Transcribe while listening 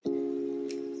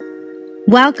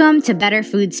Welcome to Better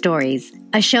Food Stories,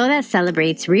 a show that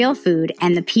celebrates real food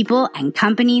and the people and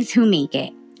companies who make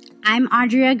it. I'm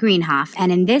Audria Greenhoff,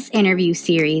 and in this interview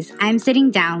series, I'm sitting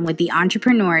down with the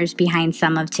entrepreneurs behind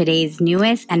some of today's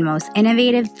newest and most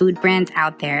innovative food brands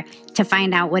out there to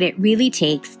find out what it really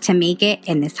takes to make it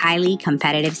in this highly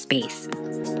competitive space.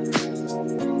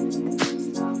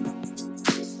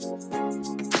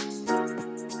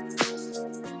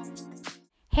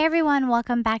 Hey everyone,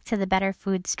 welcome back to the Better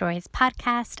Food Stories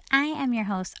podcast. I am your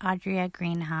host, Audria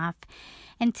Greenhoff,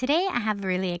 and today I have a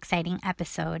really exciting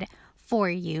episode for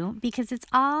you because it's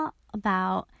all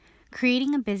about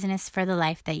creating a business for the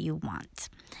life that you want.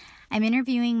 I'm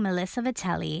interviewing Melissa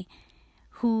Vitelli,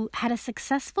 who had a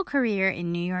successful career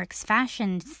in New York's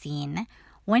fashion scene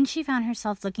when she found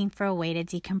herself looking for a way to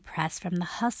decompress from the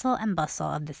hustle and bustle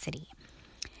of the city.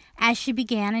 As she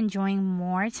began enjoying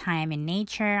more time in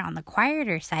nature on the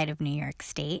quieter side of New York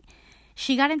State,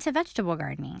 she got into vegetable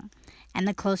gardening. And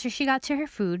the closer she got to her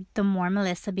food, the more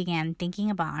Melissa began thinking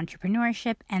about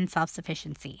entrepreneurship and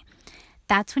self-sufficiency.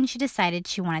 That's when she decided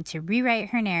she wanted to rewrite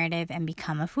her narrative and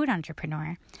become a food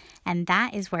entrepreneur. And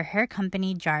that is where her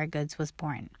company, Jar Goods, was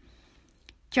born.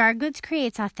 Jar Goods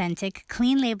creates authentic,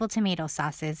 clean-label tomato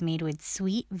sauces made with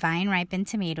sweet, vine-ripened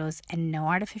tomatoes and no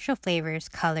artificial flavors,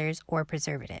 colors, or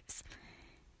preservatives.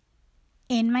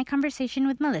 In my conversation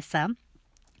with Melissa,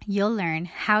 you'll learn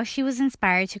how she was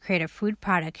inspired to create a food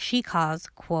product she calls,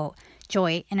 quote,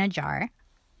 joy in a jar,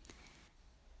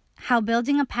 how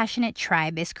building a passionate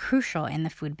tribe is crucial in the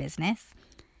food business,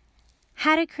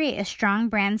 how to create a strong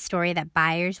brand story that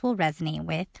buyers will resonate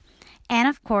with, and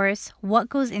of course, what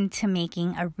goes into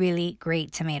making a really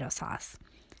great tomato sauce.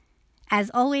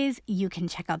 As always, you can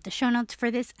check out the show notes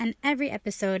for this and every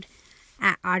episode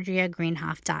at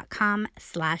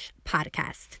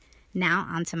audriagreenhoff.com/podcast. Now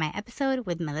on to my episode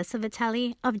with Melissa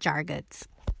Vitelli of Jar Goods.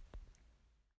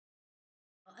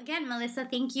 Again, Melissa,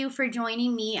 thank you for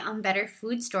joining me on Better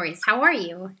Food Stories. How are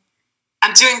you?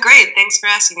 I'm doing great. Thanks for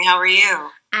asking. How are you?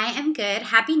 I am good.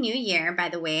 Happy New Year, by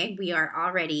the way. We are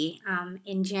already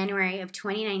in January of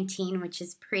 2019, which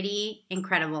is pretty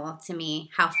incredible to me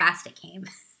how fast it came.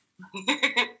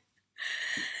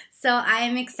 So I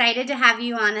am excited to have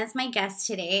you on as my guest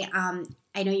today.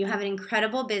 I know you have an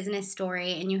incredible business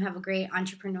story and you have a great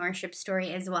entrepreneurship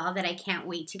story as well that I can't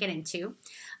wait to get into.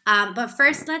 But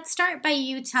first, let's start by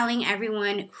you telling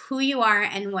everyone who you are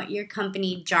and what your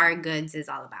company, Jar Goods, is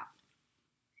all about.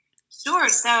 Sure.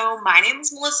 So my name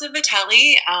is Melissa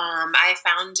Vitelli. I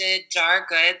founded Jar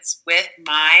Goods with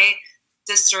my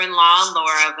sister-in-law,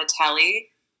 Laura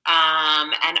Vitelli.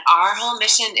 And our whole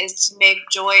mission is to make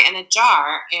joy in a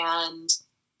jar. And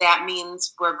that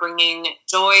means we're bringing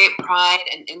joy, pride,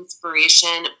 and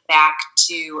inspiration back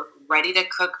to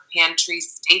ready-to-cook pantry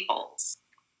staples.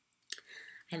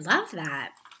 I love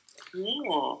that.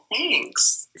 Yeah,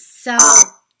 thanks. So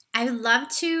I would love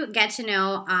to get to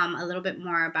know a little bit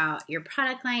more about your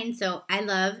product line. So I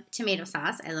love tomato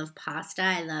sauce. I love pasta.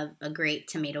 I love a great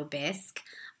tomato bisque.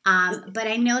 But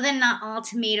I know that not all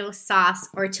tomato sauce,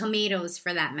 or tomatoes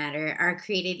for that matter, are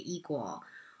created equal.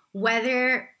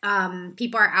 Whether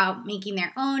people are out making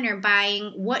their own or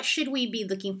buying, what should we be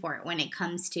looking for when it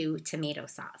comes to tomato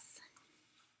sauce?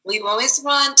 We always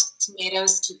want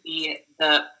tomatoes to be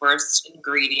the first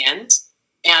ingredient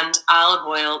and olive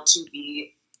oil to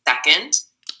be second.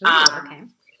 Ooh, okay.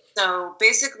 So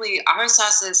basically our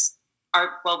sauces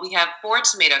are, we have 4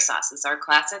 tomato sauces: our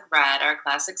classic red, our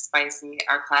classic spicy,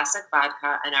 our classic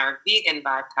vodka, and our vegan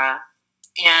vodka.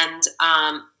 And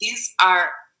these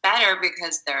are better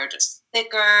because they're just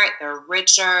thicker, they're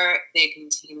richer, they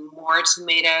contain more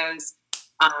tomatoes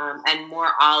and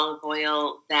more olive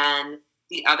oil than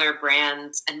the other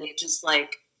brands. And they just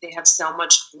they have so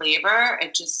much flavor.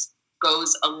 It just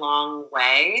goes a long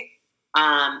way.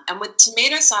 And with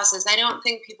tomato sauces, I don't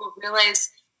think people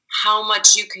realize how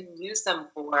much you can use them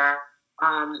for,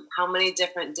 how many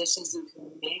different dishes you can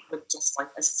make with just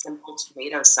a simple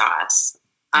tomato sauce.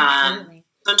 Absolutely.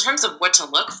 So in terms of what to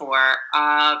look for,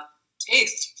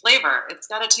 taste, flavor, it's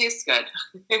got to taste good.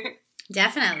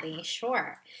 Definitely,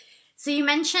 sure. So you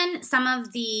mentioned some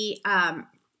of the,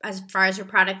 as far as your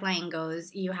product line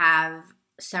goes, you have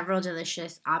several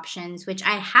delicious options, which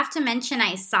I have to mention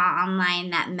I saw online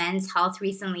that Men's Health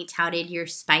recently touted your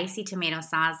spicy tomato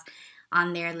sauce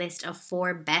on their list of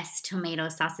 4 best tomato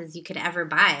sauces you could ever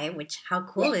buy, which how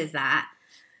cool is that?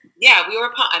 Yeah, we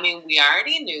were we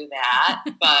already knew that,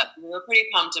 but we were pretty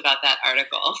pumped about that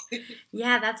article.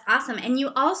 Yeah, that's awesome. And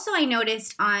you also, I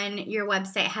noticed on your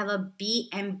website, have a beet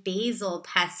and basil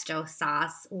pesto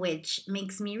sauce, which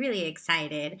makes me really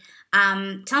excited.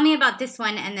 Tell me about this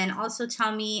one, and then also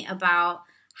tell me about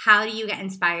how do you get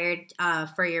inspired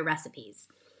for your recipes?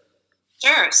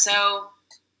 Sure. So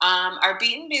our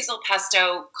beaten basil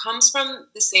pesto comes from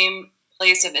the same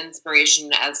place of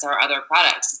inspiration as our other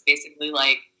products. It's basically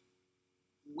like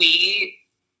we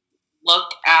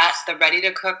look at the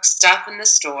ready-to-cook stuff in the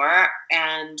store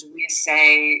and we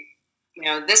say,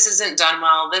 this isn't done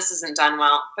well, this isn't done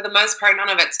well. For the most part, none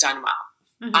of it's done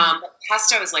well. But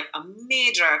pesto is like a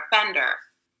major offender.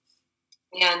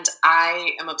 And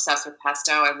I am obsessed with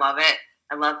pesto. I love it.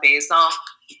 I love basil.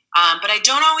 But I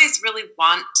don't always really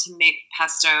want to make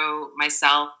pesto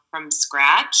myself from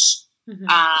scratch.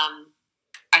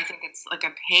 I think it's like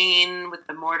a pain with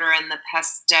the mortar and the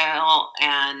pestle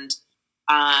and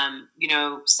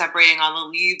separating all the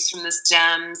leaves from the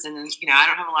stems, and I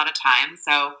don't have a lot of time,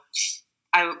 so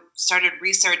I started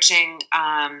researching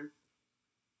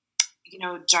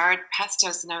jarred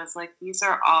pestos, and I was like, these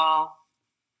are all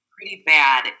pretty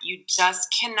bad. You just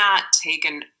cannot take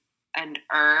an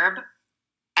herb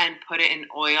and put it in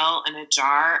oil in a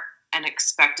jar and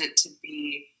expect it to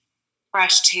be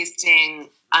fresh tasting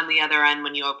on the other end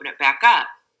when you open it back up.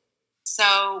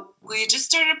 So we just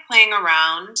started playing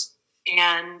around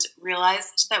and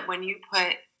realized that when you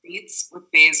put beets with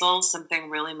basil, something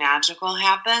really magical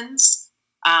happens.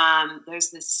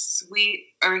 There's this sweet,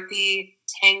 earthy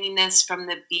tanginess from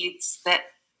the beets that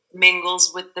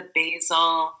mingles with the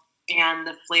basil, and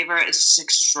the flavor is just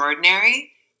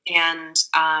extraordinary. And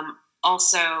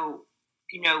also,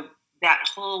 that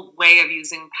whole way of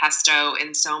using pesto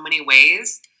in so many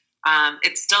ways,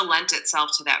 it still lent itself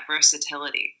to that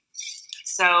versatility.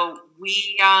 So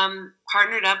we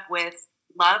partnered up with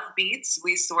Love Beets.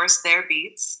 We sourced their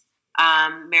beets,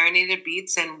 marinated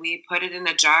beets, and we put it in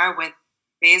a jar with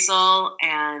basil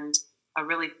and a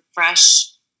really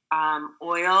fresh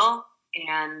oil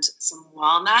and some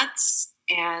walnuts,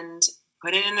 and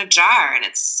put it in a jar, and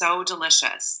it's so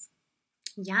delicious.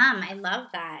 Yum. I love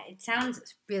that. It sounds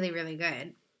really, really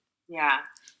good. Yeah.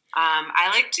 I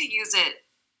like to use it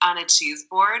on a cheese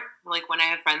board, like when I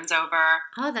have friends over.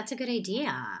 Oh, that's a good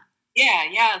idea.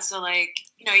 Yeah. So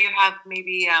you have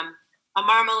maybe a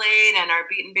marmalade and our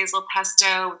beaten basil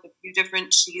pesto with a few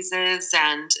different cheeses,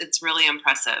 and it's really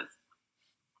impressive.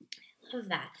 Love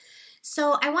that.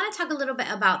 So I want to talk a little bit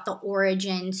about the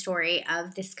origin story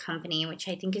of this company, which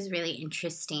I think is really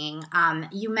interesting.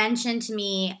 You mentioned to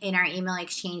me in our email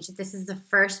exchange that this is the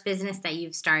first business that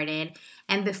you've started.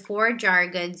 And before Jar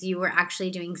Goods, you were actually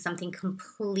doing something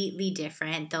completely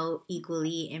different, though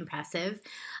equally impressive.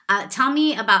 Tell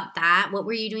me about that. What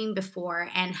were you doing before,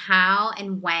 and how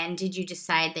and when did you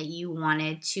decide that you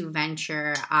wanted to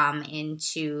venture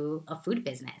into a food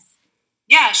business?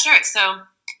 Yeah, sure. So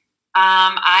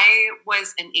I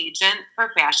was an agent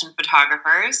for fashion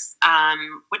photographers,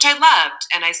 which I loved,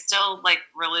 and I still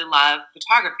really love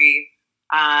photography.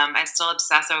 I still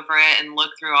obsess over it and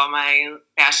look through all my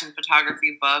fashion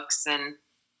photography books and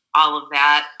all of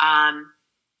that.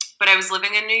 But I was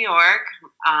living in New York.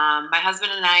 My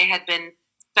husband and I had been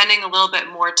spending a little bit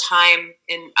more time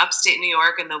in upstate New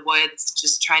York in the woods,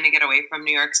 just trying to get away from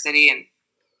New York City. And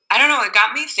I don't know, it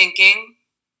got me thinking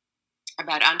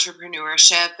about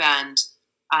entrepreneurship and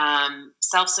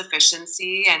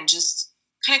self-sufficiency, and just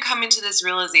kind of coming to this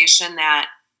realization that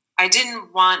I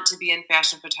didn't want to be in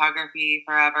fashion photography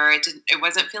forever. It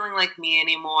wasn't feeling like me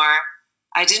anymore.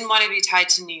 I didn't want to be tied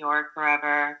to New York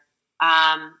forever.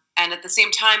 And at the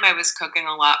same time, I was cooking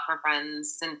a lot for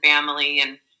friends and family,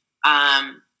 and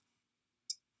I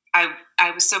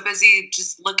was so busy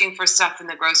just looking for stuff in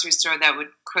the grocery store that would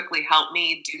quickly help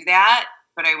me do that,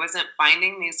 but I wasn't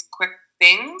finding these quick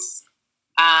things.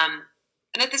 And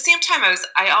at the same time,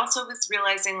 I also was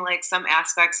realizing some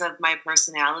aspects of my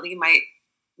personality might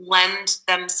lend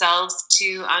themselves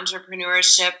to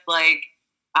entrepreneurship,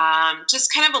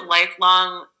 just kind of a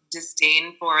lifelong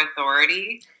disdain for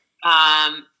authority,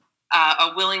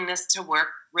 a willingness to work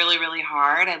really, really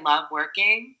hard. I love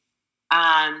working.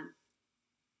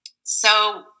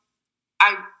 So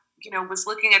I, was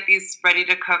looking at these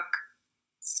ready-to-cook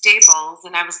staples,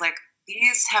 and I was like,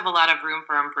 these have a lot of room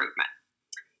for improvement.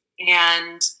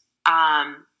 And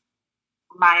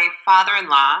my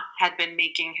father-in-law had been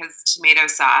making his tomato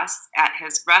sauce at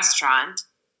his restaurant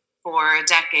for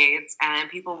decades, and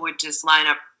people would just line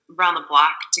up around the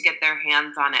block to get their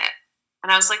hands on it.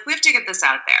 And I was like, we have to get this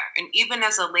out there. And even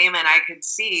as a layman, I could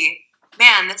see,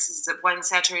 man, this is one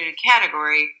saturated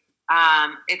category.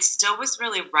 It still was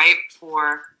really ripe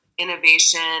for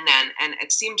innovation, and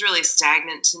it seemed really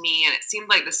stagnant to me, and it seemed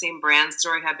like the same brand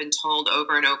story had been told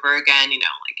over and over again,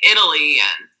 like Italy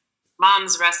and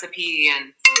Mom's Recipe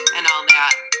and all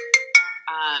that.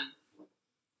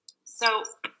 So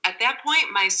at that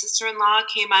point, my sister-in-law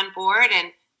came on board,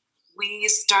 and we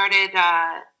started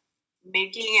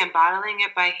making and bottling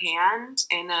it by hand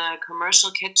in a commercial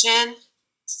kitchen,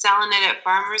 selling it at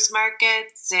farmers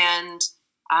markets, and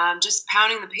just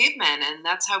pounding the pavement. And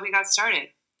that's how we got started.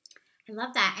 I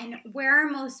love that. And where are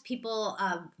most people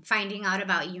finding out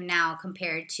about you now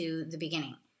compared to the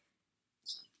beginning?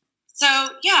 So,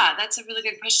 yeah, that's a really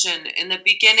good question. In the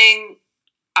beginning,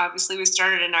 obviously, we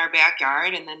started in our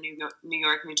backyard in the New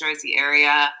York, New Jersey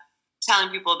area,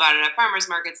 telling people about it at farmers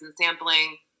markets and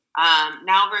sampling.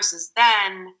 Now versus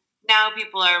then, now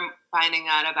people are finding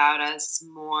out about us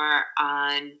more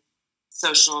on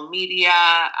social media.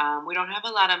 We don't have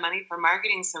a lot of money for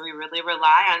marketing, so we really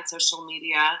rely on social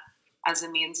media as a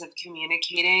means of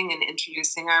communicating and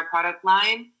introducing our product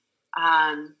line.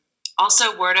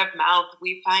 Also, word of mouth.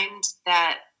 We find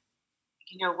that,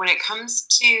 when it comes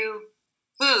to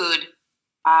food,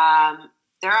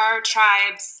 there are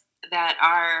tribes that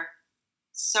are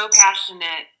so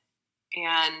passionate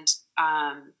and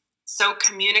so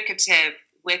communicative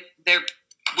with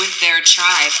their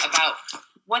tribe about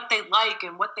what they like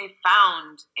and what they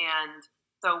found. And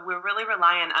so we're really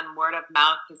relying on word of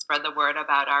mouth to spread the word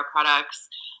about our products.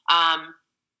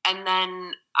 And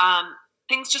then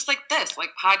things just like this,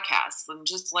 like podcasts, and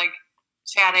just like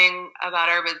chatting about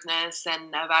our business and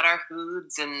about our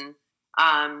foods, and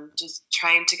just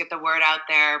trying to get the word out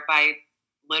there by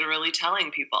literally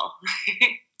telling people.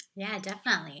 Yeah,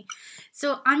 definitely.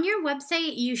 So on your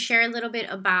website, you share a little bit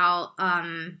about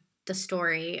the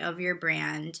story of your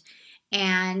brand.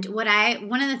 And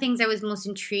one of the things I was most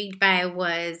intrigued by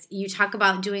was you talk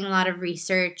about doing a lot of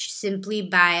research simply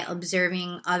by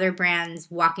observing other brands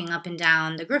walking up and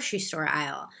down the grocery store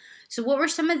aisle. So what were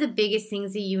some of the biggest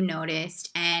things that you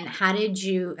noticed, and how did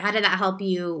that help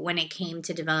you when it came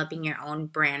to developing your own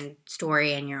brand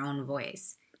story and your own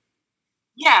voice?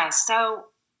 Yeah, so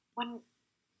when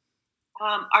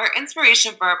our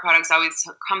inspiration for our products always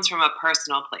comes from a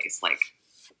personal place, like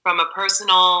from a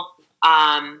personal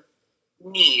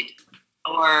need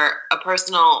or a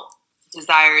personal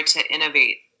desire to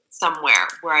innovate somewhere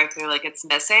where I feel like it's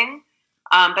missing.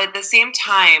 But at the same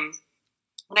time,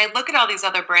 when I look at all these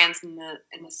other brands in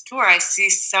the store, I see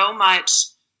so much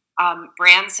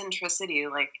brand centricity.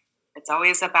 Like, it's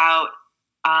always about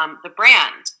the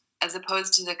brand as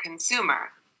opposed to the consumer.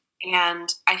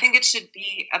 And I think it should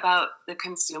be about the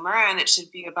consumer, and it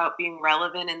should be about being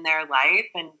relevant in their life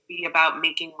and be about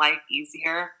making life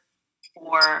easier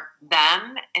for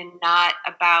them, and not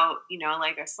about,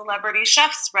 like a celebrity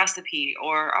chef's recipe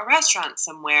or a restaurant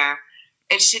somewhere.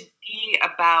 It should be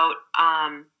about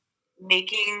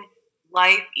making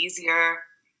life easier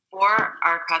for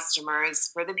our customers,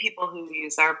 for the people who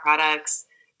use our products,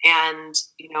 and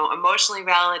emotionally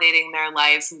validating their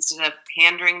lives instead of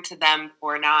pandering to them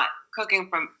for not cooking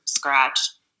from scratch.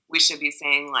 We should be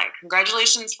saying, like,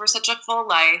 congratulations for such a full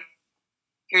life.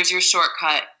 Here's your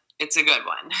shortcut. It's a good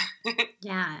one.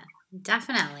 Yeah,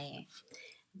 definitely.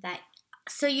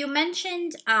 So you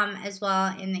mentioned as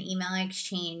well in the email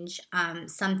exchange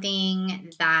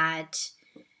something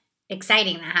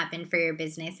exciting that happened for your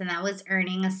business, and that was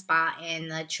earning a spot in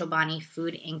the Chobani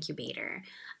Food Incubator.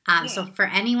 So for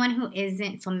anyone who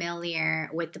isn't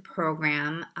familiar with the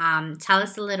program, tell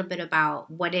us a little bit about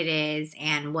what it is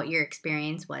and what your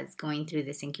experience was going through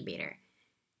this incubator.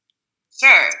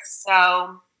 Sure.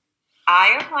 So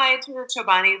I applied to the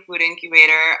Chobani Food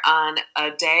Incubator on a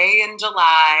day in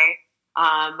July.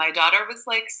 My daughter was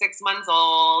like 6 months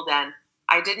old, and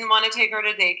I didn't want to take her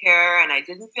to daycare, and I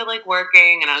didn't feel like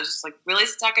working, and I was just like really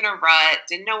stuck in a rut,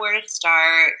 didn't know where to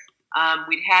start.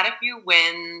 We'd had a few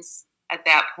wins at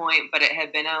that point, but it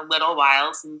had been a little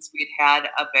while since we'd had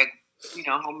a big,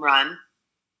 home run.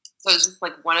 So it was just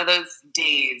like one of those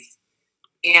days.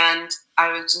 And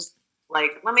I was just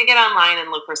like, let me get online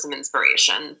and look for some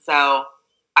inspiration. So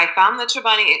I found the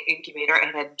Chobani Incubator.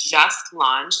 It had just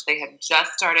launched. They had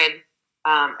just started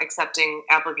accepting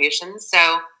applications.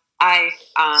 So I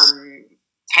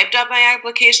typed up my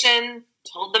application,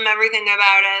 told them everything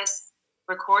about us,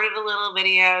 recorded a little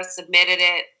video, submitted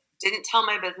it, didn't tell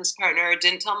my business partner,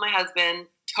 didn't tell my husband,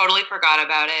 totally forgot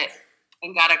about it,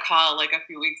 and got a call like a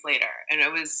few weeks later. And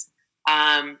it was,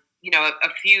 a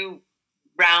few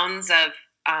rounds of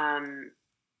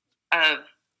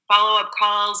follow-up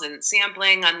calls and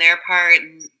sampling on their part.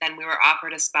 And then we were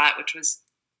offered a spot, which was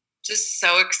just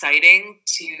so exciting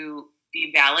to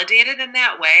be validated in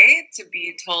that way, to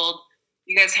be told,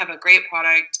 you guys have a great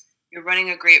product, you're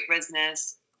running a great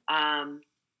business, and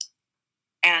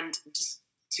just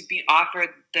to be offered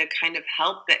the kind of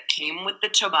help that came with the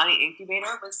Chobani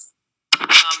Incubator was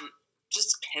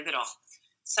just pivotal.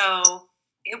 So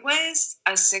it was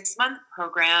a 6-month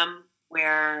program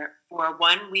where for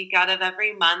 1 week out of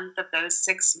every month of those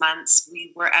 6 months,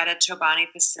 we were at a Chobani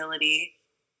facility,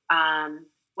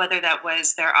 whether that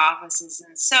was their offices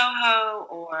in Soho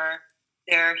or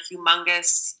their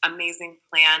humongous, amazing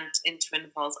plant in Twin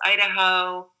Falls,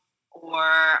 Idaho,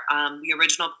 or the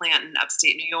original plant in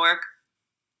upstate New York.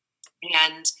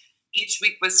 And each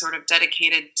week was sort of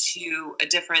dedicated to a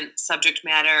different subject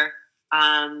matter.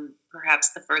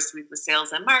 Perhaps the first week was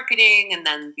sales and marketing, and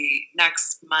then the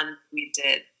next month we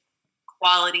did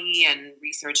quality and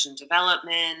research and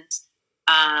development,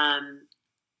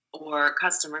 or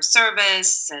customer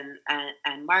service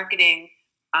and marketing.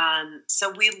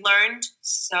 So we learned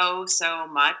so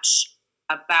much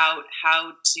about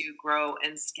how to grow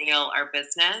and scale our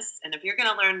business. And if you're going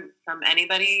to learn from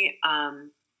anybody,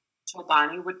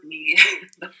 Chobani would be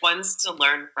the ones to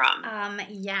learn from.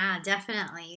 Yeah,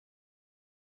 definitely.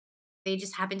 They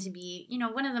just happen to be,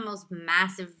 one of the most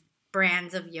massive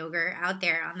brands of yogurt out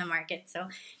there on the market. So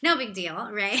no big deal,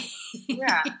 right?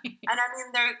 Yeah. And I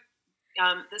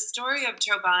mean, the story of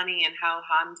Chobani and how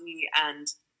Hamdi and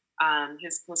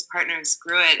his partners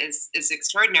grew it is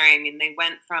extraordinary. I mean, they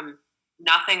went from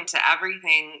nothing to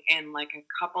everything in like a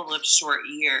couple of short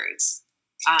years,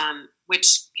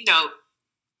 which,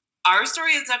 our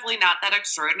story is definitely not that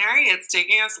extraordinary. It's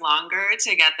taking us longer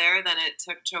to get there than it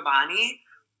took Chobani,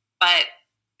 but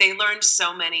they learned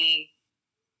so many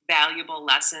valuable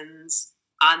lessons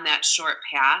on that short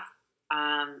path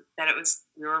that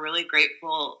we were really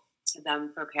grateful to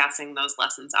them for passing those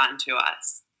lessons on to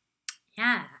us.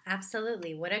 Yeah,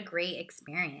 absolutely. What a great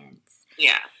experience.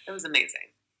 Yeah, it was amazing.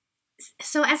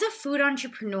 So as a food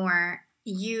entrepreneur,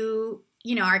 you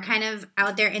are kind of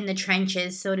out there in the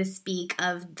trenches, so to speak,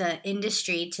 of the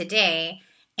industry today.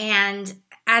 And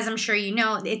as I'm sure you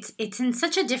know, it's in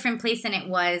such a different place than it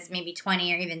was maybe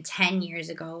 20 or even 10 years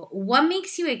ago. What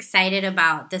makes you excited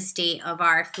about the state of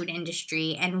our food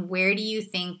industry, and where do you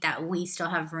think that we still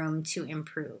have room to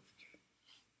improve?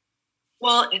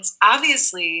 Well, it's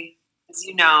obviously, as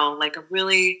you know, like a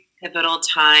really pivotal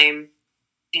time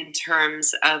in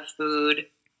terms of food,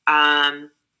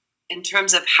 in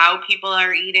terms of how people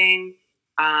are eating,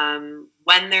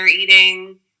 when they're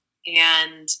eating,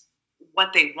 and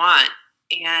what they want.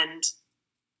 And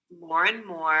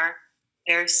more,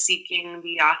 they're seeking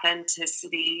the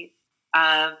authenticity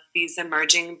of these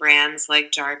emerging brands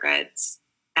like Jar Goods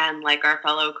and like our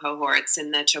fellow cohorts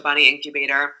in the Chobani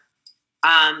Incubator.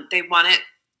 They want it,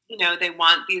 they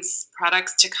want these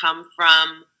products to come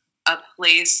from a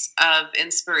place of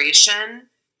inspiration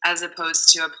as opposed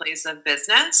to a place of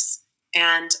business.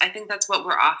 And I think that's what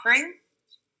we're offering.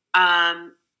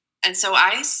 And so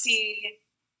I see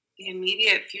the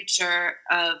immediate future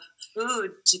of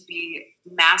food to be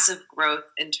massive growth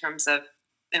in terms of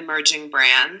emerging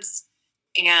brands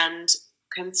and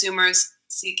consumers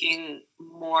seeking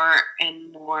more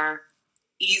and more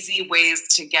easy ways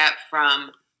to get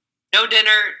from no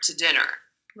dinner to dinner.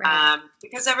 Right.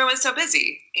 Because everyone's so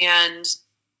busy and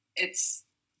it's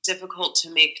difficult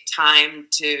to make time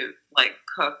to like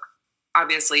cook.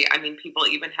 Obviously, I mean, people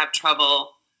even have trouble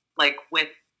like with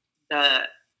the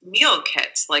meal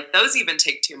kits, like those even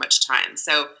take too much time.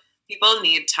 So people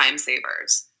need time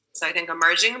savers. So I think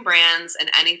emerging brands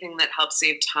and anything that helps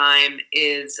save time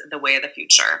is the way of the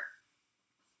future.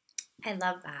 I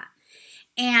love that.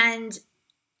 And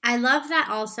I love that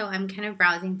also. I'm kind of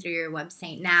browsing through your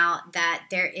website now that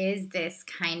there is this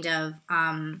kind of,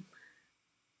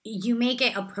 you make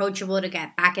it approachable to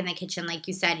get back in the kitchen. Like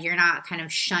you said, you're not kind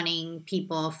of shunning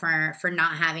people for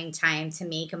not having time to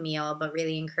make a meal, but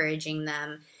really encouraging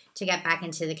them to get back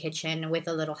into the kitchen with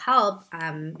a little help,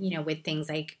 with things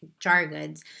like Jar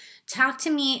Goods. Talk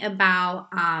to me about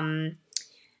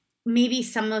maybe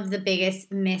some of the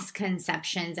biggest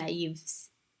misconceptions that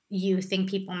you think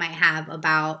people might have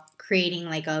about creating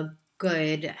like a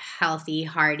good, healthy,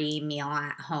 hearty meal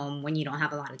at home when you don't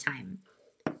have a lot of time.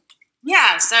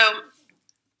 Yeah, so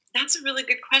that's a really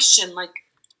good question. Like,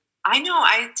 I know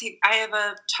I have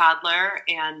a toddler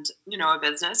and, a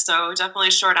business, so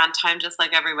definitely short on time, just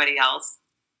like everybody else.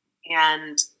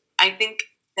 And I think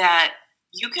that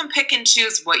you can pick and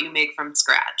choose what you make from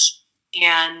scratch.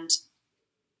 And,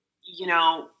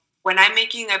 when I'm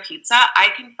making a pizza, I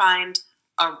can find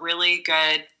a really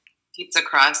good pizza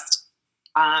crust,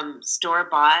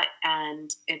 store-bought,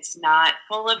 and it's not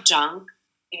full of junk.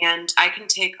 And I can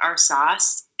take our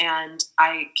sauce and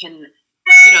I can,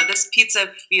 this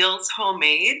pizza feels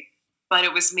homemade, but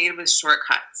it was made with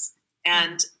shortcuts.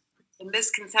 And the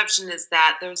misconception is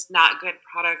that there's not good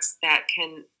products that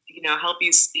can, help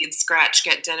you speed scratch,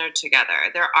 get dinner together.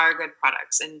 There are good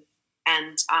products. And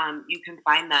and you can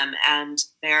find them, and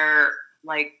they're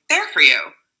like there for you.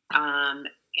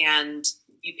 And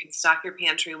you can stock your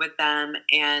pantry with them,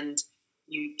 and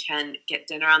you can get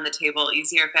dinner on the table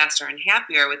easier, faster, and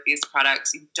happier with these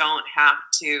products. You don't have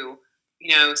to,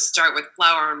 start with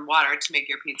flour and water to make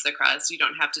your pizza crust. You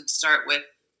don't have to start with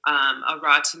a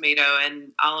raw tomato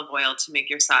and olive oil to make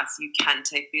your sauce. You can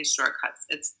take these shortcuts.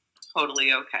 It's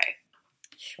totally okay.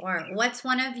 Sure. What's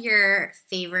one of your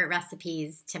favorite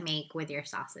recipes to make with your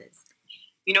sauces?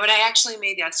 You know what I actually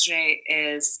made yesterday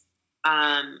is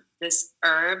this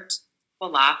herbed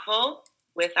falafel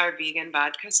with our vegan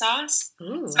vodka sauce.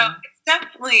 Ooh. So it's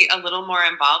definitely a little more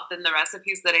involved than the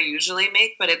recipes that I usually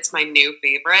make, but it's my new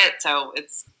favorite. So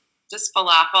it's just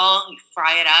falafel. You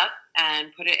fry it up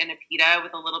and put it in a pita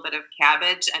with a little bit of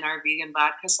cabbage and our vegan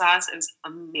vodka sauce. It was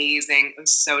amazing. It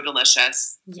was so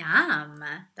delicious. Yum.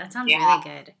 That sounds really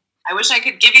good. I wish I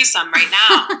could give you some right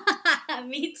now.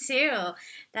 Me too.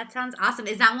 That sounds awesome.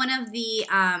 Is that one of the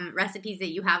recipes that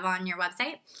you have on your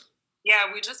website?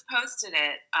 Yeah, we just posted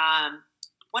it.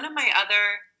 One of my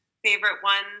other favorite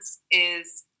ones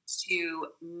is to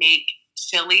make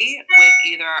chili with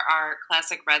either our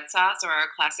classic red sauce or our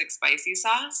classic spicy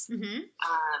sauce. Mm-hmm.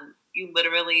 You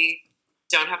literally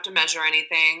don't have to measure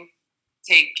anything.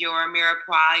 Take your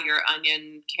mirepoix, your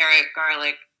onion, carrot,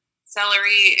 garlic,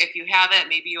 celery. If you have it,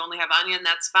 maybe you only have onion,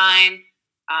 that's fine.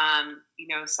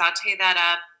 Saute that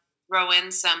up, throw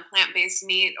in some plant-based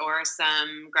meat or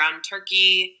some ground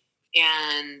turkey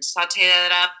and saute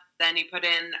that up. Then you put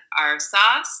in our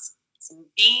sauce, some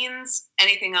beans,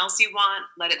 anything else you want.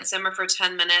 Let it simmer for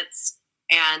 10 minutes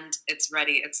and it's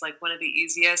ready. It's like one of the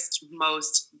easiest,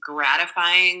 most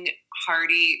gratifying,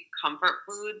 hearty comfort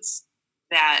foods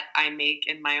that I make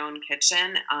in my own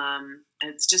kitchen.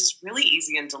 It's just really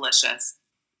easy and delicious.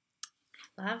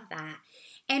 Love that.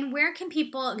 And where can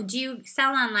people, do you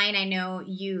sell online? I know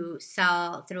you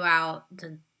sell throughout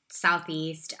the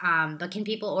Southeast, but can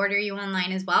people order you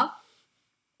online as well?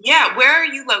 Yeah. Where are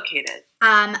you located?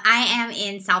 I am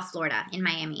in South Florida, in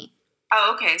Miami.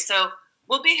 Oh, okay. So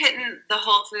we'll be hitting the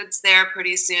Whole Foods there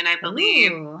pretty soon, I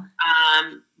believe.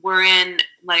 We're in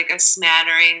like a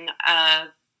smattering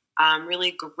of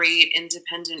really great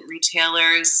independent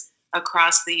retailers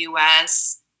across the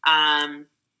U.S. And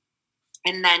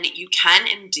then you can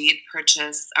indeed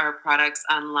purchase our products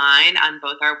online on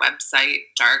both our website,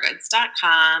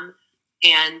 jargoods.com,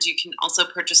 and you can also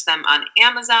purchase them on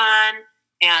Amazon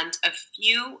and a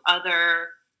few other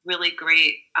really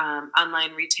great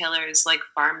online retailers like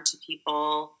Farm to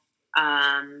People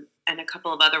and a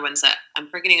couple of other ones that I'm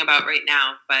forgetting about right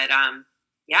now. But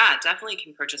definitely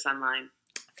can purchase online.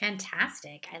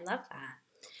 Fantastic. I love that.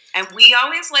 And we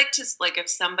always like to, if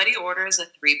somebody orders a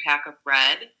 3-pack of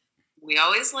bread, we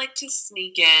always like to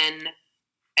sneak in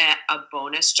a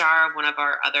bonus jar of one of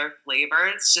our other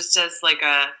flavors, just as like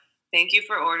a thank you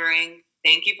for ordering,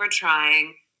 thank you for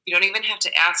trying. You don't even have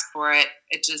to ask for it.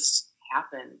 It just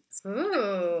happens.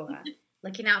 Ooh,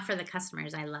 looking out for the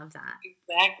customers. I love that.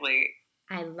 Exactly.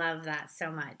 I love that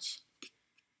so much.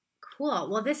 Cool.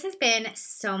 Well, this has been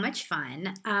so much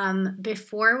fun.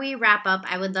 Before we wrap up,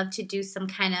 I would love to do some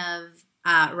kind of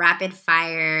rapid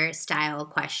fire style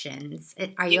questions.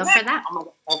 Are you up for that?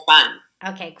 Oh, fun.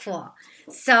 Okay, cool.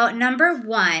 So, number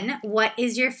 1, what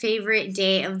is your favorite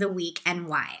day of the week and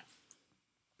why?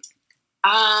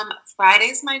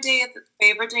 Friday's my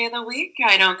favorite day of the week.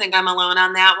 I don't think I'm alone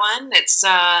on that one. It's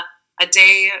a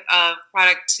day of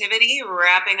productivity,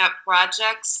 wrapping up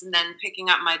projects, and then picking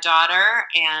up my daughter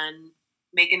and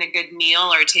making a good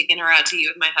meal or taking her out to eat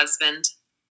with my husband.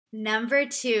 Number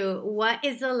 2, what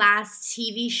is the last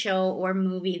TV show or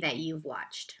movie that you've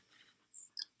watched?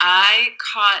 I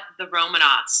caught The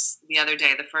Romanovs the other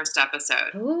day, the first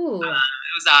episode. Ooh. It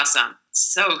was awesome.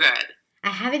 So good. I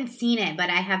haven't seen it, but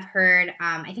I have heard,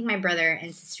 I think my brother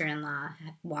and sister-in-law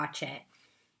watch it.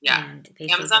 Yeah. And they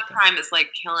Amazon Prime is like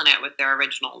killing it with their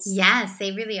originals. Yes,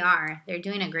 they really are. They're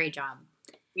doing a great job.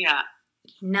 Yeah.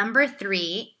 Number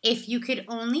 3, if you could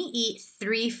only eat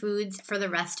 3 foods for the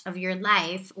rest of your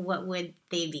life, what would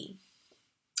they be?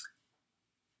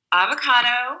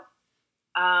 Avocado,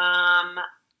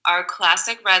 our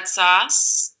classic red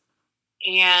sauce,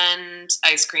 and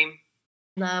ice cream.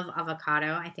 Love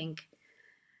avocado. I think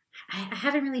I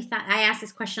haven't really thought, I ask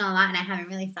this question a lot and I haven't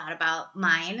really thought about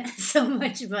mine so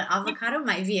much, but avocado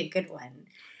might be a good one.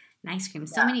 And ice cream.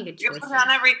 So many good choices. You can put on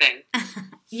everything.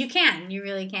 You can. You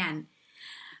really can.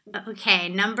 Okay,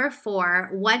 number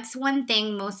 4. What's one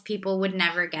thing most people would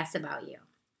never guess about you?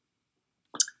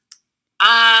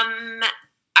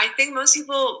 I think most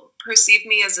people perceive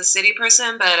me as a city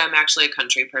person, but I'm actually a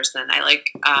country person. I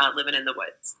like living in the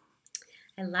woods.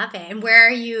 I love it. And where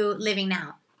are you living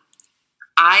now?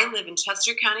 I live in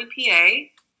Chester County, PA,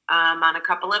 on a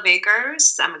couple of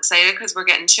acres. I'm excited because we're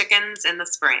getting chickens in the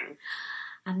spring.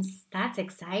 That's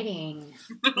exciting.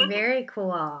 Very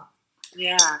cool.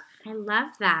 Yeah. I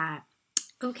love that.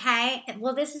 Okay.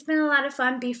 Well, this has been a lot of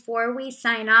fun. Before we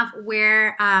sign off,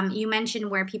 where you mentioned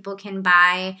where people can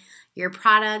buy your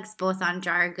products, both on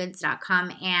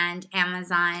jargoods.com and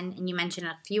Amazon, and you mentioned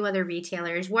a few other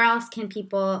retailers. Where else can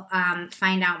people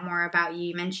find out more about you?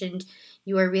 You mentioned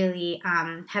you are really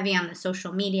heavy on the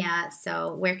social media,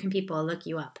 so where can people look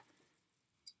you up?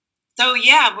 So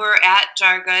yeah, we're at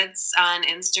Jar Goods on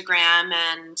Instagram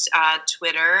and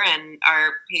Twitter, and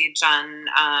our page on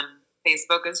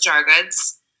Facebook is Jar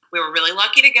Goods. We were really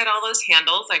lucky to get all those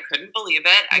handles. I couldn't believe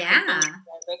it. I couldn't believe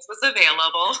Jar Goods was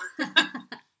available.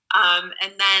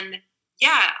 And then,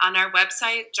 yeah, on our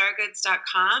website,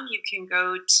 jargoods.com, you can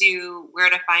go to where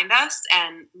to find us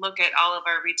and look at all of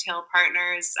our retail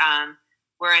partners.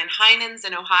 We're in Heinens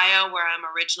in Ohio, where I'm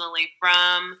originally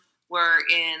from. We're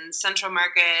in Central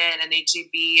Market and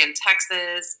HEB in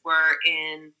Texas. We're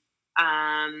in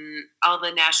all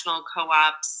the national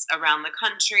co-ops around the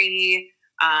country,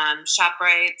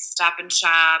 ShopRite, Stop and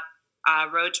Shop,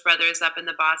 Roach Brothers up in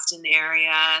the Boston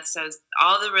area. So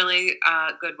all the really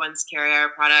good ones carry our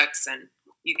products, and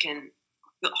you can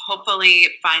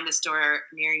hopefully find a store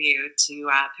near you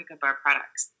to pick up our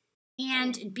products.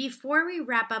 And before we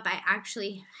wrap up, I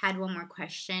actually had one more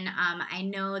question. I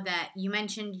know that you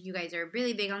mentioned you guys are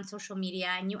really big on social media,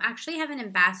 and you actually have an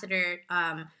ambassador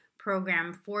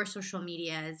program for social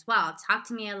media as well. Talk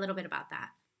to me a little bit about that.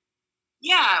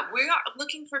 Yeah, we are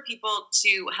looking for people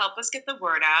to help us get the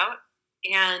word out,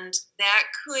 and that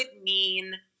could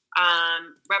mean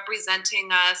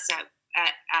representing us at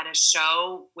a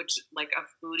show, which like a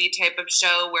foodie type of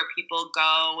show where people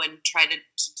go and try to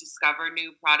discover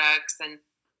new products and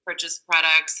purchase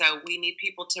products. So we need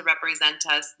people to represent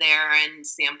us there and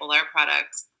sample our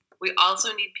products. We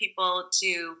also need people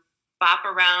to bop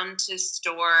around to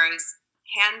stores,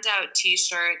 hand out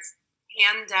T-shirts,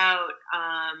 hand out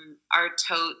our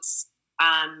totes,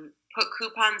 put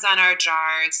coupons on our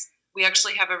jars. We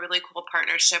actually have a really cool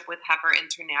partnership with Heifer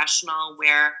International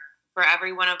where for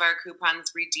every one of our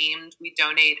coupons redeemed, we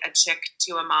donate a chick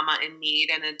to a mama in need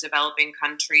in a developing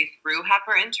country through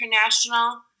Heifer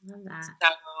International. Love that.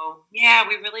 So, yeah,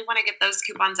 we really want to get those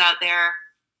coupons out there.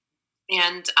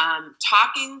 And I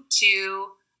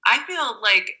feel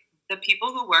like the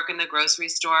people who work in the grocery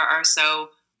store are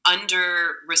so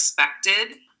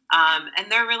under-respected, and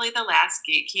they're really the last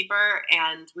gatekeeper,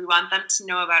 and we want them to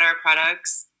know about our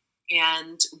products.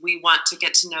 And we want to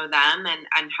get to know them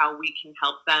and how we can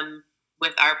help them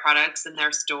with our products in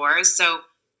their stores. So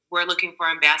we're looking for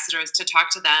ambassadors to talk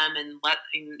to them and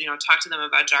talk to them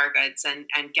about Jar Goods and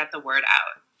get the word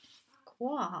out.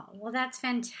 Cool. Well, that's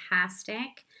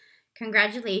fantastic.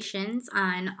 Congratulations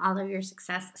on all of your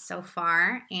success so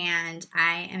far. And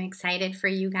I am excited for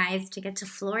you guys to get to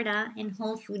Florida and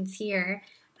Whole Foods here.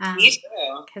 Me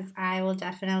too. Because I will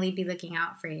definitely be looking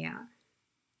out for you.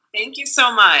 Thank you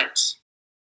so much.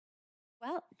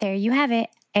 Well, there you have it.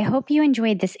 I hope you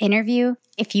enjoyed this interview.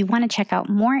 If you want to check out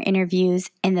more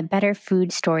interviews in the Better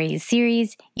Food Stories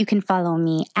series, you can follow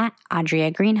me at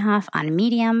Audria Greenhoff on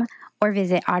Medium or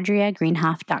visit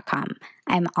audriagreenhoff.com.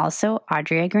 I'm also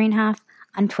Audria Greenhoff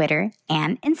on Twitter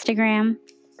and Instagram.